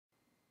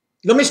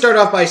Let me start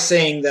off by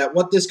saying that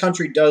what this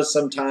country does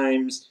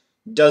sometimes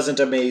doesn't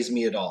amaze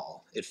me at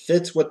all. It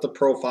fits with the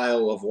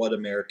profile of what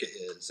America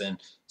is.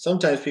 And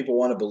sometimes people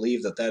want to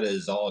believe that that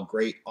is all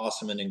great,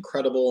 awesome, and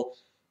incredible.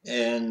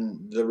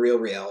 And the real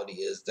reality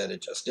is that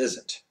it just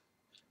isn't.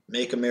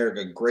 Make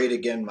America great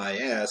again, my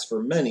ass.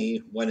 For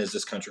many, when has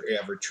this country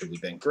ever truly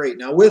been great?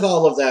 Now, with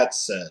all of that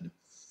said,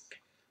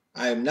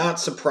 I am not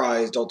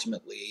surprised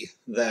ultimately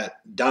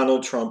that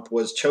Donald Trump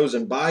was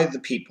chosen by the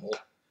people,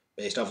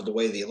 based off of the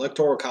way the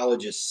Electoral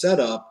College is set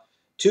up,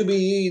 to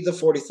be the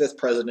 45th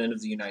President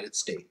of the United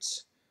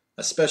States.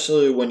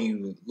 Especially when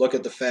you look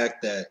at the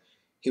fact that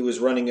he was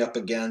running up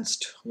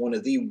against one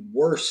of the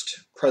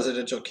worst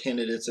presidential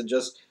candidates and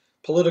just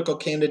political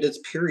candidates,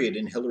 period,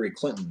 in Hillary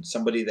Clinton.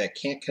 Somebody that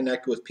can't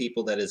connect with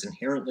people, that is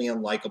inherently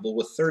unlikable,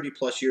 with 30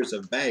 plus years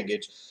of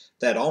baggage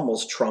that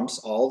almost trumps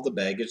all of the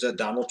baggage that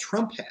Donald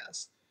Trump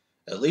has.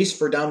 At least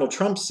for Donald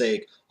Trump's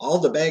sake, all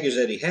the baggage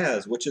that he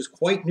has, which is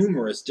quite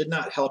numerous, did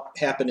not help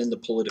happen in the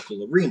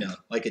political arena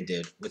like it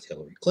did with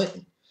Hillary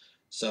Clinton.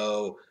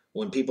 So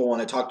when people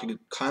want to talk to you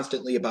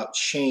constantly about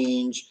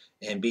change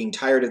and being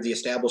tired of the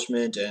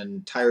establishment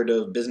and tired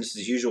of business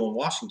as usual in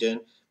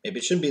Washington, maybe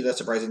it shouldn't be that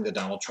surprising that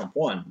Donald Trump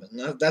won.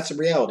 But that's the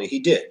reality. He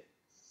did.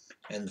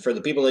 And for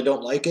the people that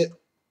don't like it,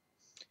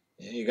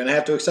 you're going to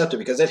have to accept it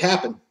because it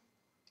happened.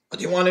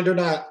 Whether you want it or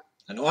not.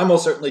 I know I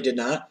most certainly did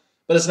not.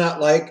 But it's not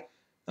like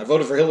I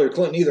voted for Hillary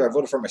Clinton either. I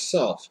voted for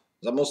myself.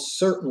 I most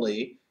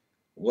certainly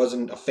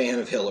wasn't a fan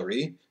of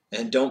Hillary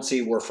and don't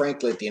see where,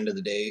 frankly, at the end of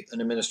the day, an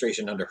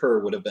administration under her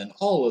would have been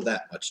all of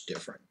that much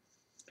different.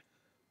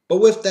 But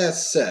with that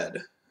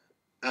said,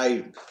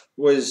 I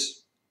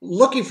was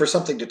looking for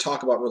something to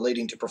talk about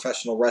relating to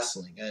professional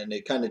wrestling, and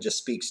it kind of just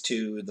speaks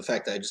to the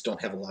fact that I just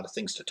don't have a lot of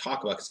things to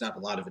talk about because not a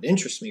lot of it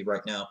interests me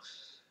right now.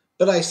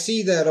 But I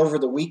see that over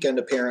the weekend,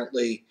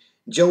 apparently,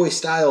 Joey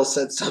Styles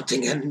said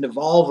something at an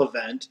Evolve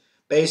event,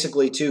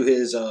 basically to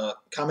his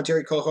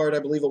commentary cohort, I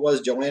believe it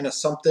was, Joanna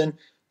something,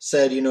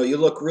 said, you know, you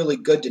look really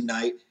good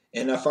tonight,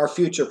 and if our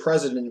future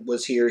president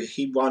was here,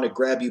 he'd want to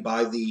grab you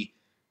by the...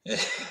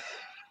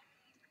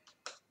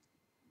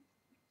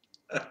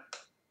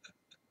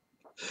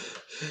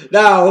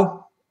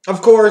 Now,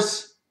 of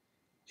course,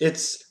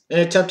 it's an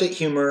attempt at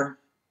humor.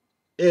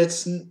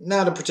 It's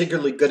not a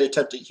particularly good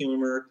attempt at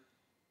humor.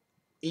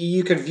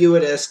 You could view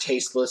it as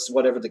tasteless,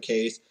 whatever the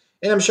case.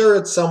 And I'm sure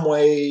in some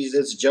ways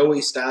it's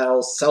Joey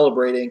Styles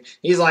celebrating.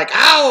 He's like,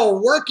 oh,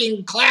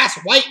 working class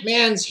white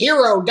man's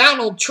hero,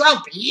 Donald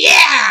Trump.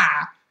 Yeah!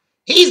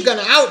 He's going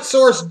to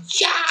outsource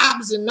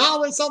jobs and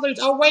all this other...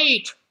 Oh,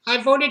 wait. I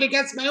voted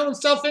against my own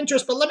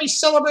self-interest, but let me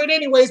celebrate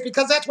anyways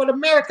because that's what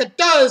America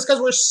does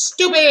because we're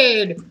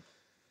stupid.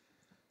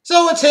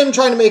 So it's him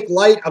trying to make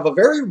light of a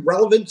very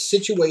relevant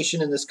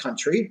situation in this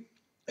country.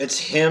 It's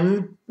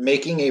him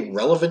making a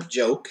relevant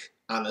joke,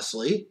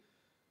 honestly,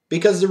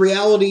 because the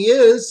reality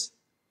is,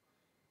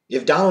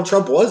 if Donald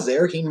Trump was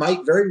there, he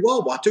might very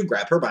well want to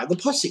grab her by the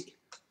pussy.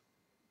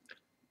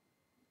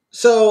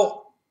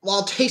 So,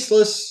 while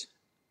tasteless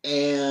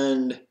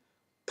and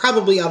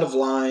probably out of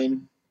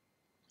line,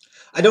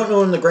 I don't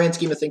know in the grand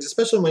scheme of things,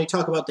 especially when you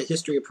talk about the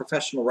history of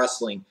professional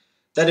wrestling,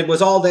 that it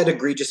was all that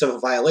egregious of a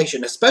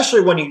violation,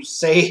 especially when you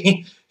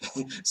say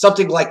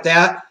something like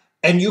that,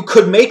 and you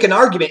could make an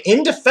argument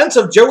in defense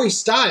of Joey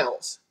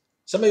Styles,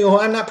 somebody who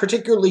I'm not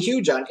particularly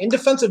huge on, in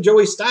defense of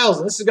Joey Styles,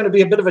 and this is going to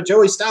be a bit of a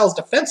Joey Styles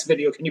defense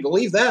video, can you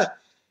believe that?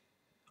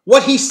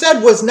 What he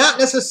said was not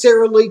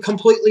necessarily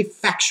completely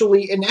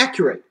factually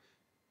inaccurate.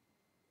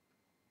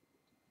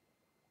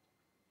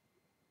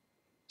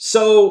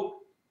 So,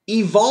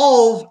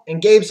 Evolve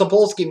and Gabe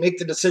Sapolsky make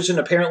the decision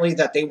apparently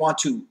that they want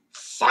to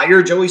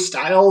fire Joey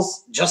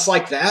Styles just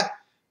like that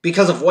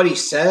because of what he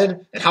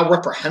said and how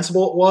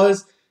reprehensible it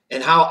was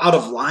and how out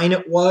of line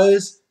it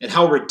was and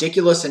how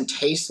ridiculous and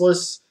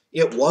tasteless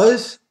it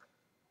was.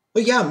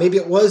 Well, yeah, maybe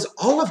it was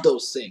all of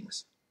those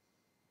things.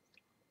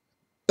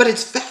 But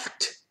it's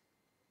fact.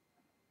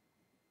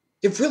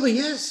 It really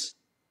is.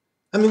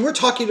 I mean, we're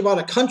talking about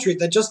a country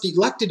that just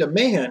elected a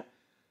man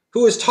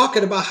who was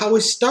talking about how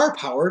his star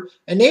power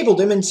enabled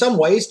him in some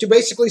ways to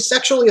basically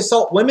sexually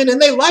assault women,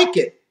 and they like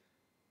it.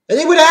 And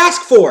they would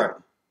ask for it.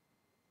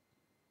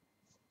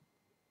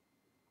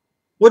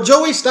 What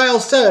Joey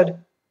Styles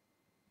said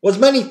was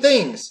many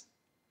things,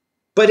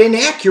 but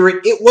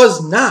inaccurate it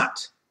was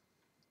not.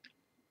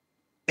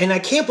 And I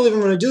can't believe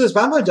I'm going to do this,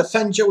 but I'm going to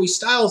defend Joey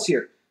Styles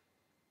here.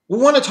 We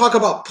want to talk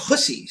about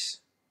pussies.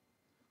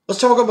 Let's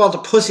talk about the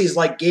pussies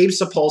like Gabe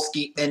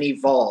Sapolsky and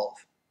Evolve.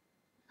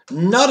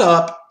 Nut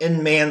up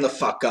and man the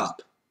fuck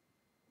up.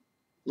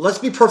 Let's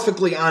be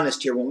perfectly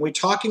honest here. When we're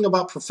talking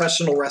about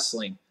professional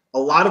wrestling, a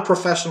lot of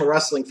professional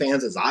wrestling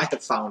fans, as I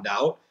have found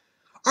out,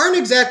 aren't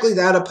exactly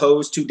that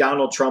opposed to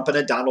Donald Trump and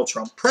a Donald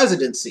Trump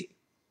presidency.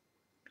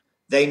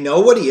 They know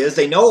what he is.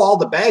 They know all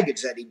the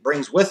baggage that he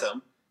brings with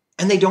him,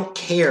 and they don't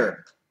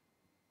care.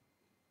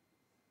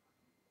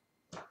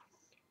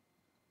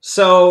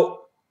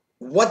 So,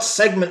 what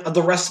segment of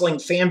the wrestling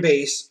fan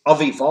base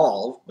of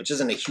Evolve, which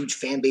isn't a huge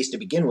fan base to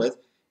begin with,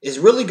 is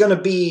really going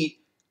to be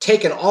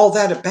taken all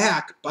that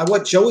aback by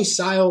what Joey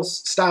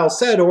Styles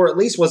said, or at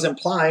least was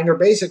implying, or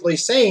basically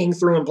saying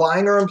through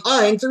implying, or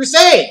implying through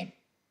saying.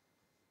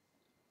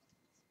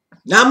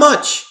 Not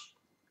much.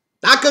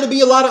 Not going to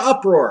be a lot of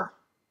uproar.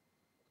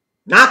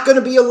 Not going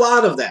to be a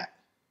lot of that.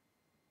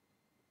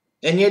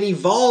 And yet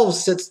Evolve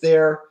sits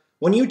there.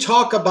 When you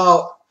talk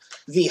about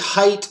the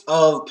height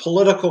of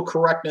political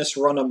correctness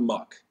run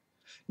amok.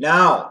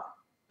 Now,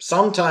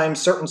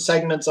 sometimes certain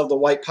segments of the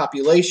white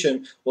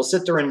population will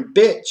sit there and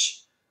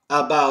bitch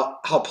about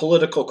how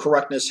political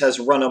correctness has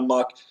run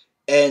amok,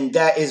 and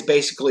that is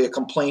basically a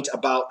complaint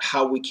about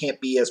how we can't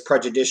be as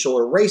prejudicial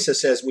or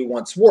racist as we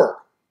once were.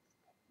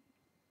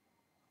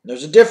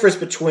 There's a difference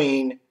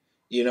between,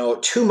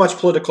 too much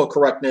political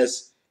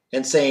correctness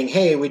and saying,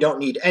 hey, we don't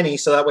need any,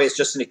 so that way it's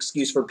just an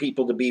excuse for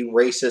people to be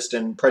racist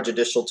and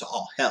prejudicial to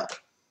all hell.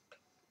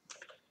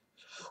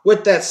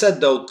 With that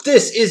said, though,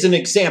 this is an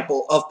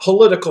example of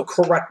political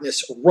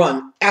correctness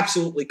run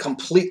absolutely,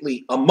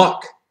 completely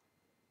amok.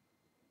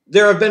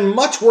 There have been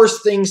much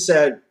worse things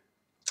said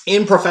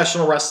in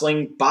professional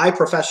wrestling, by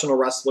professional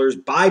wrestlers,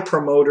 by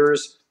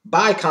promoters,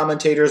 by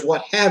commentators,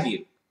 what have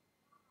you.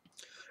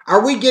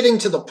 Are we getting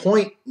to the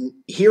point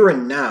here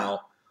and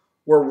now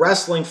where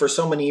wrestling for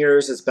so many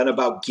years has been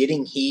about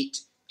getting heat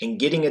and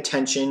getting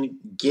attention,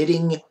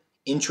 getting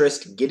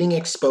interest, getting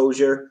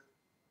exposure,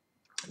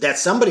 that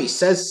somebody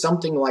says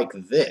something like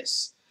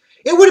this?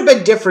 It would have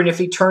been different if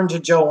he turned to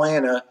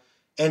Joanna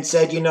and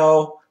said,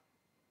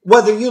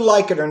 whether you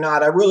like it or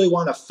not, I really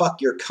want to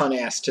fuck your cunt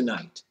ass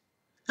tonight.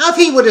 Now, if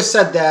he would have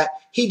said that,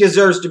 he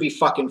deserves to be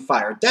fucking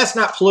fired. That's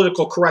not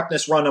political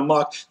correctness run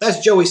amok. That's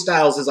Joey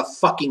Styles as a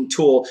fucking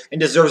tool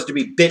and deserves to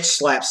be bitch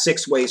slapped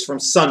 6 ways from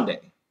Sunday.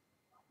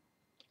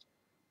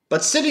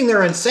 But sitting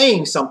there and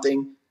saying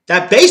something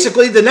that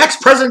basically the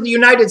next president of the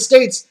United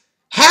States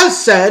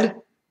has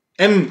said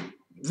and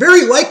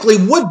very likely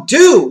would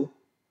do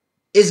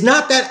is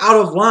not that out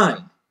of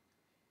line.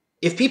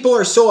 If people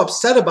are so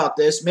upset about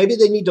this, maybe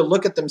they need to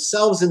look at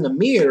themselves in the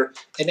mirror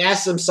and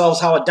ask themselves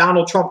how a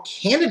Donald Trump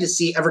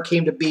candidacy ever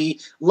came to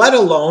be, let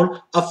alone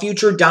a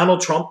future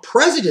Donald Trump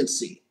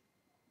presidency.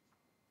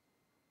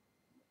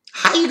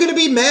 How are you going to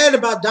be mad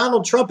about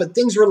Donald Trump and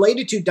things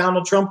related to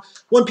Donald Trump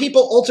when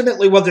people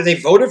ultimately, whether they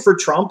voted for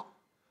Trump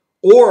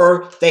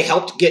or they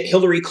helped get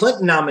Hillary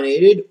Clinton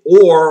nominated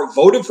or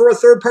voted for a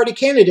third-party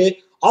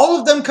candidate, all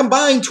of them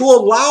combined to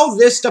allow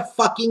this to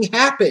fucking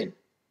happen?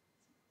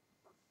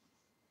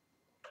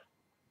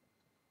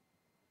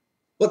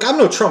 Look, I'm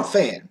no Trump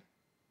fan.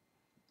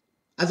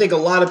 I think a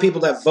lot of people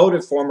that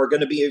voted for him are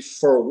going to be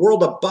for a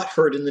world of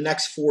butthurt in the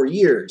next 4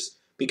 years.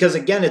 Because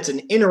again, it's an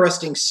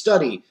interesting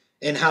study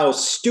in how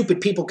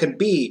stupid people can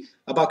be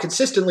about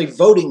consistently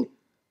voting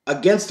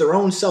against their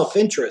own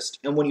self-interest.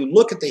 And when you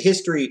look at the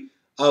history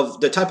of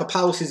the type of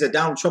policies that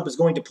Donald Trump is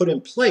going to put in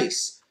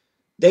place,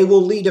 they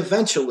will lead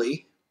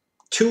eventually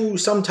to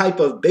some type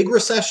of big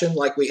recession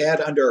like we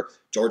had under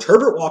George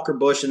Herbert Walker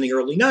Bush in the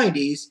early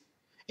 90s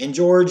and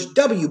George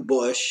W.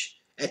 Bush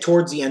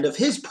towards the end of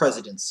his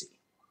presidency.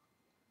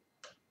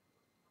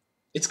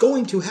 It's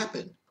going to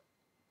happen.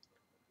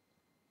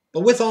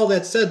 But with all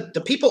that said,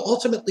 the people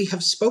ultimately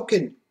have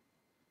spoken.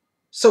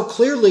 So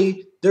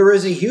clearly, there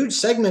is a huge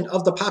segment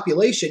of the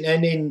population,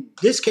 and in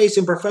this case,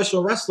 in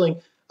professional wrestling,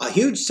 a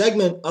huge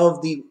segment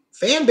of the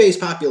fan base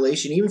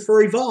population, even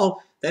for Evolve,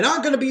 that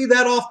aren't going to be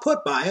that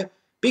off-put by it.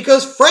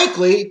 Because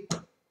frankly,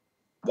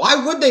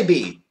 why would they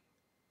be?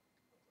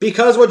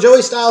 Because what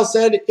Joey Styles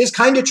said is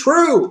kind of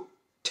true.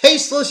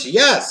 Tasteless,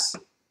 yes.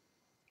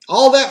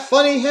 All that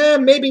funny,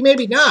 maybe,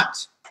 maybe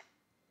not.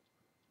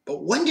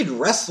 But when did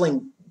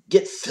wrestling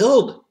get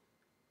filled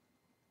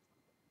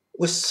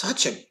with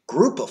such a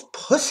group of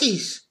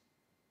pussies?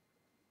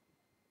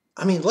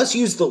 I mean, let's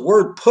use the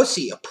word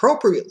pussy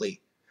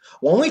appropriately.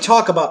 When we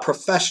talk about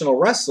professional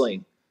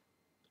wrestling,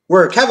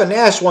 where Kevin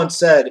Nash once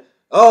said,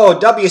 oh,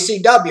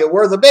 WCW,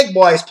 where the big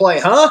boys play,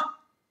 huh?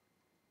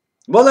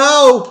 Well,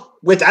 now,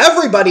 with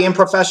everybody in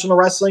professional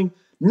wrestling,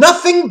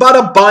 nothing but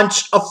a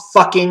bunch of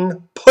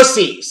fucking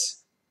pussies.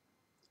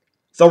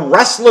 The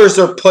wrestlers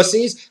are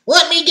pussies.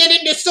 Let me get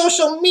into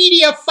social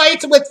media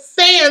fights with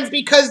fans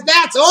because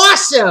that's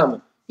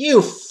awesome.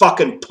 You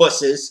fucking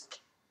pussies.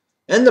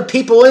 And the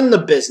people in the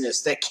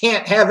business that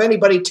can't have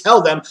anybody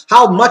tell them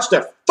how much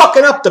they're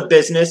fucking up the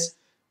business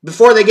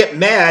before they get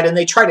mad and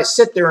they try to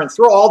sit there and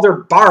throw all their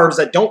barbs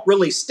that don't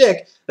really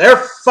stick. They're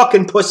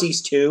fucking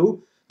pussies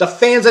too. The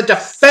fans that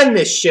defend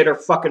this shit are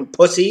fucking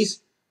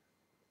pussies.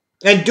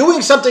 And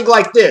doing something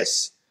like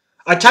this,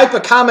 a type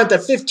of comment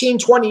that 15,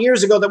 20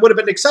 years ago that would have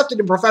been accepted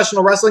in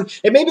professional wrestling,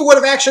 it maybe would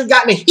have actually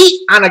gotten a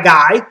heat on a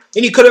guy,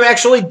 and he could have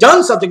actually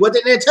done something with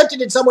it and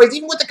attempted in some ways,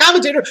 even with the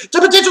commentator, to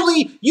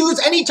potentially use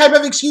any type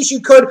of excuse you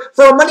could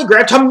for a money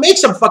grab to make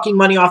some fucking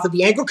money off of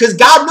the angle, because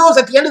God knows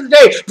at the end of the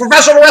day,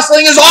 professional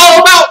wrestling is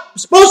all about,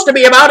 supposed to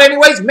be about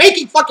anyways,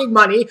 making fucking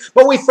money,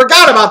 but we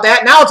forgot about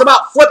that. Now it's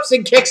about flips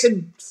and kicks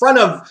in front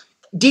of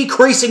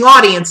decreasing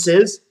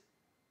audiences.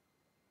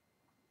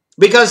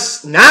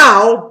 Because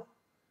now,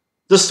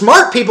 the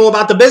smart people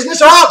about the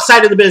business are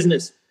outside of the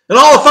business. And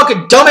all the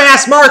fucking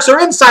dumbass marks are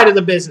inside of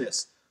the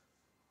business.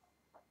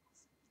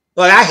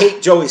 Look, I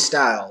hate Joey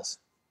Styles.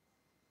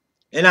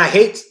 And I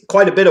hate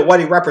quite a bit of what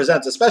he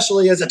represents,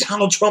 especially as a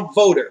Donald Trump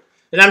voter.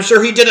 And I'm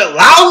sure he did it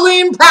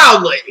loudly and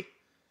proudly.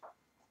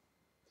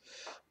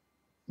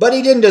 But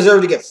he didn't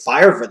deserve to get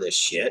fired for this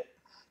shit.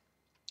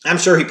 I'm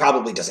sure he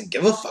probably doesn't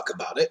give a fuck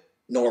about it.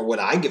 Nor would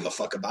I give a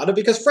fuck about it.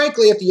 Because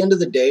frankly, at the end of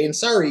the day, and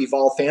sorry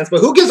Evolve fans,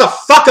 but who gives a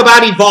fuck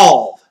about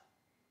Evolve?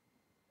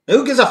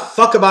 Who gives a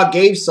fuck about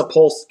Gabe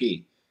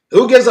Sapolsky?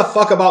 Who gives a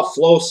fuck about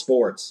Flow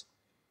Sports?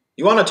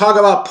 You want to talk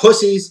about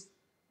pussies?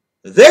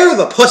 They're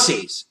the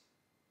pussies.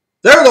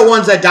 They're the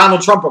ones that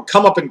Donald Trump will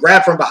come up and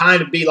grab from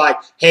behind and be like,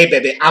 hey,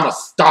 baby, I'm a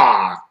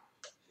star.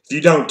 If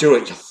you don't do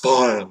it, you're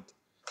fired.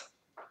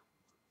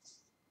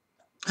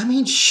 I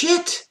mean,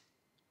 shit.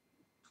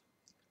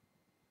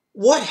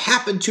 What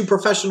happened to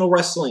professional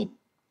wrestling?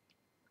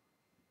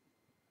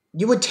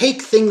 You would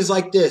take things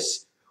like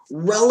this,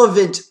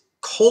 relevant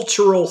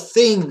cultural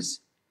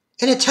things,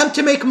 and attempt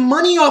to make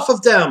money off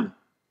of them.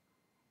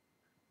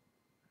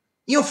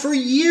 You know, for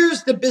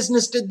years the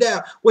business did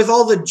that with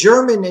all the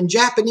German and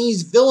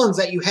Japanese villains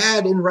that you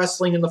had in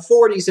wrestling in the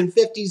 40s and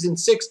 50s and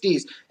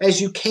 60s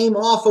as you came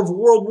off of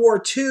World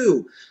War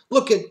II.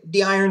 Look at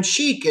the Iron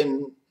Sheik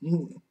and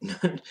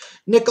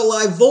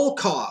Nikolai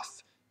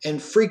Volkov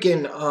and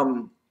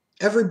freaking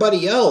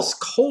everybody else,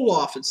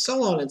 Koloff and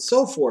so on and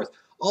so forth.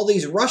 All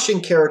these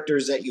Russian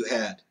characters that you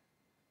had.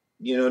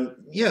 You know,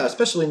 yeah,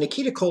 especially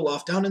Nikita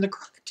Koloff down in the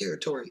Crockett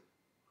territory.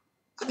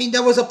 I mean,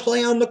 that was a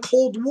play on the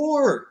Cold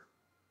War.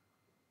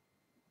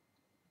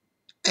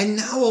 And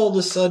now all of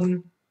a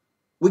sudden,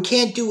 we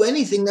can't do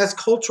anything that's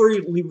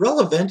culturally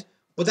relevant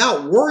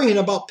without worrying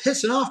about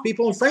pissing off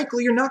people. And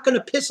frankly, you're not going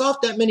to piss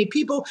off that many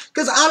people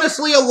because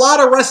honestly, a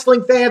lot of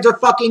wrestling fans are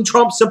fucking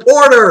Trump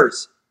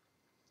supporters.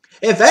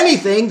 If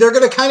anything, they're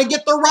going to kind of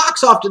get their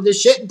rocks off to this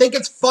shit and think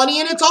it's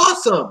funny and it's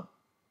awesome.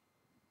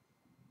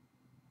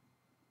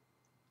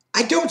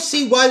 I don't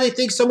see why they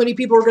think so many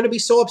people are going to be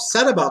so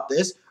upset about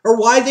this or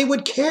why they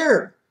would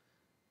care.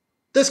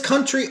 This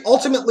country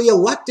ultimately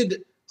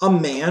elected a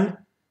man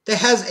that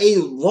has a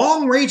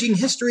long-raging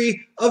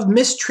history of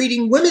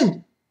mistreating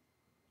women.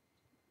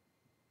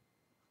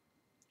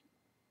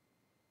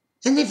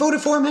 And they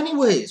voted for him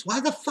anyways. Why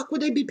the fuck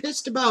would they be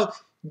pissed about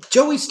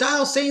Joey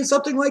Styles saying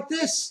something like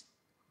this?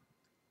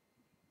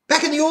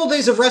 Back in the old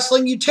days of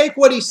wrestling, you'd take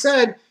what he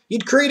said,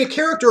 you'd create a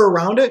character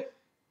around it,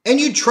 and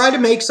you'd try to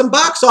make some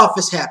box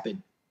office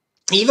happen.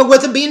 Even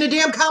with him being a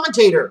damn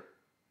commentator.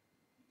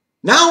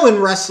 Now in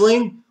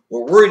wrestling,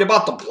 we're worried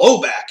about the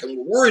blowback, and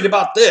we're worried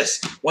about this,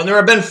 when there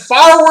have been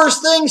far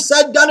worse things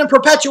said, done, and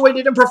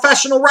perpetuated in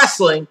professional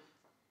wrestling.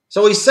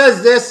 So he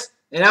says this,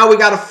 and now we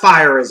got to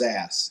fire his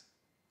ass.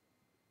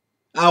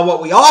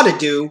 What we ought to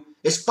do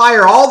is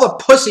fire all the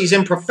pussies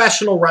in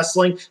professional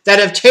wrestling that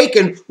have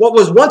taken what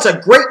was once a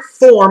great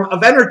form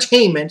of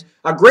entertainment,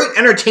 a great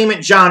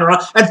entertainment genre,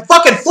 and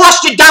fucking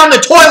flushed it down the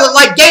toilet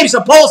like Gabe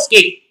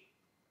Sapolsky.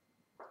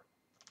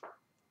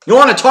 You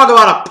want to talk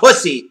about a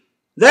pussy?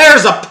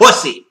 There's a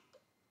pussy.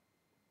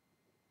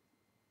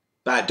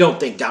 But I don't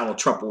think Donald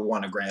Trump would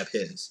want to grab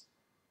his.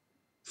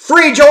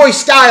 Free Joey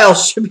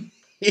Styles should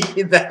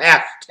be the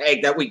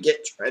hashtag that we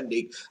get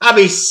trending. I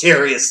mean,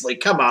 seriously,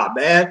 come on,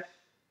 man.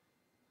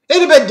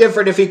 It'd have been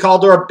different if he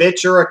called her a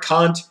bitch or a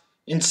cunt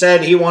and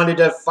said he wanted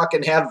to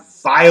fucking have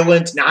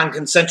violent,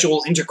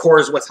 non-consensual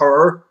intercourse with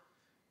her.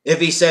 If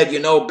he said, you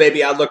know,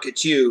 baby, I look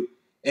at you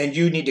and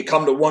you need to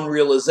come to one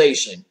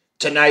realization.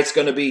 Tonight's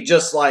going to be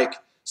just like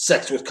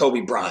sex with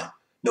Kobe Bryant.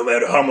 No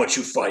matter how much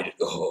you fight it,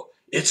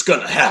 it's going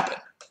to happen.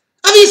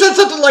 If he said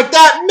something like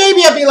that,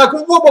 maybe I'd be like,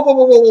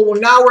 whoa,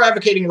 now we're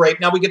advocating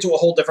rape. Now we get to a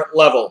whole different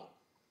level.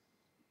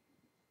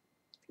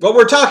 What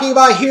we're talking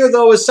about here,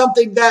 though, is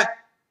something that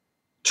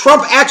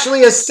Trump actually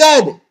has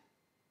said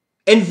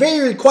and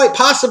very quite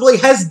possibly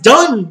has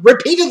done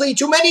repeatedly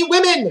to many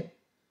women.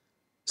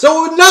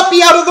 So it would not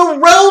be out of the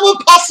realm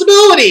of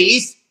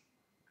possibilities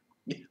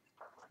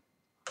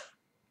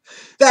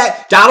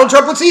that Donald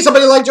Trump would see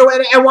somebody like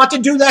Joanna and want to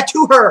do that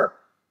to her.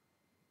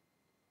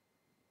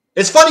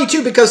 It's funny,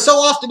 too, because so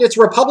often it's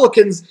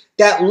Republicans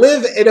that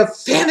live in a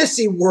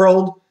fantasy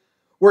world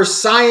where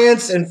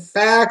science and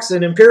facts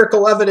and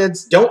empirical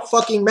evidence don't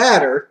fucking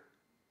matter.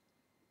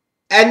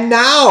 And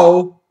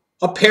now,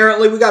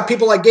 apparently, we got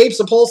people like Gabe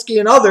Sapolsky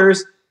and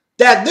others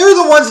that they're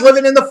the ones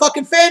living in the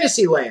fucking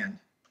fantasy land.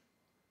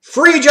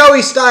 Free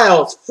Joey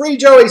Styles. Free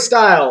Joey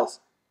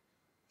Styles.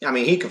 I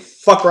mean, he could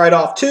fuck right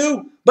off,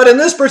 too. But in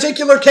this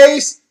particular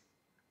case,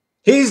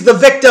 he's the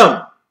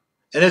victim.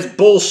 And it's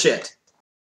bullshit.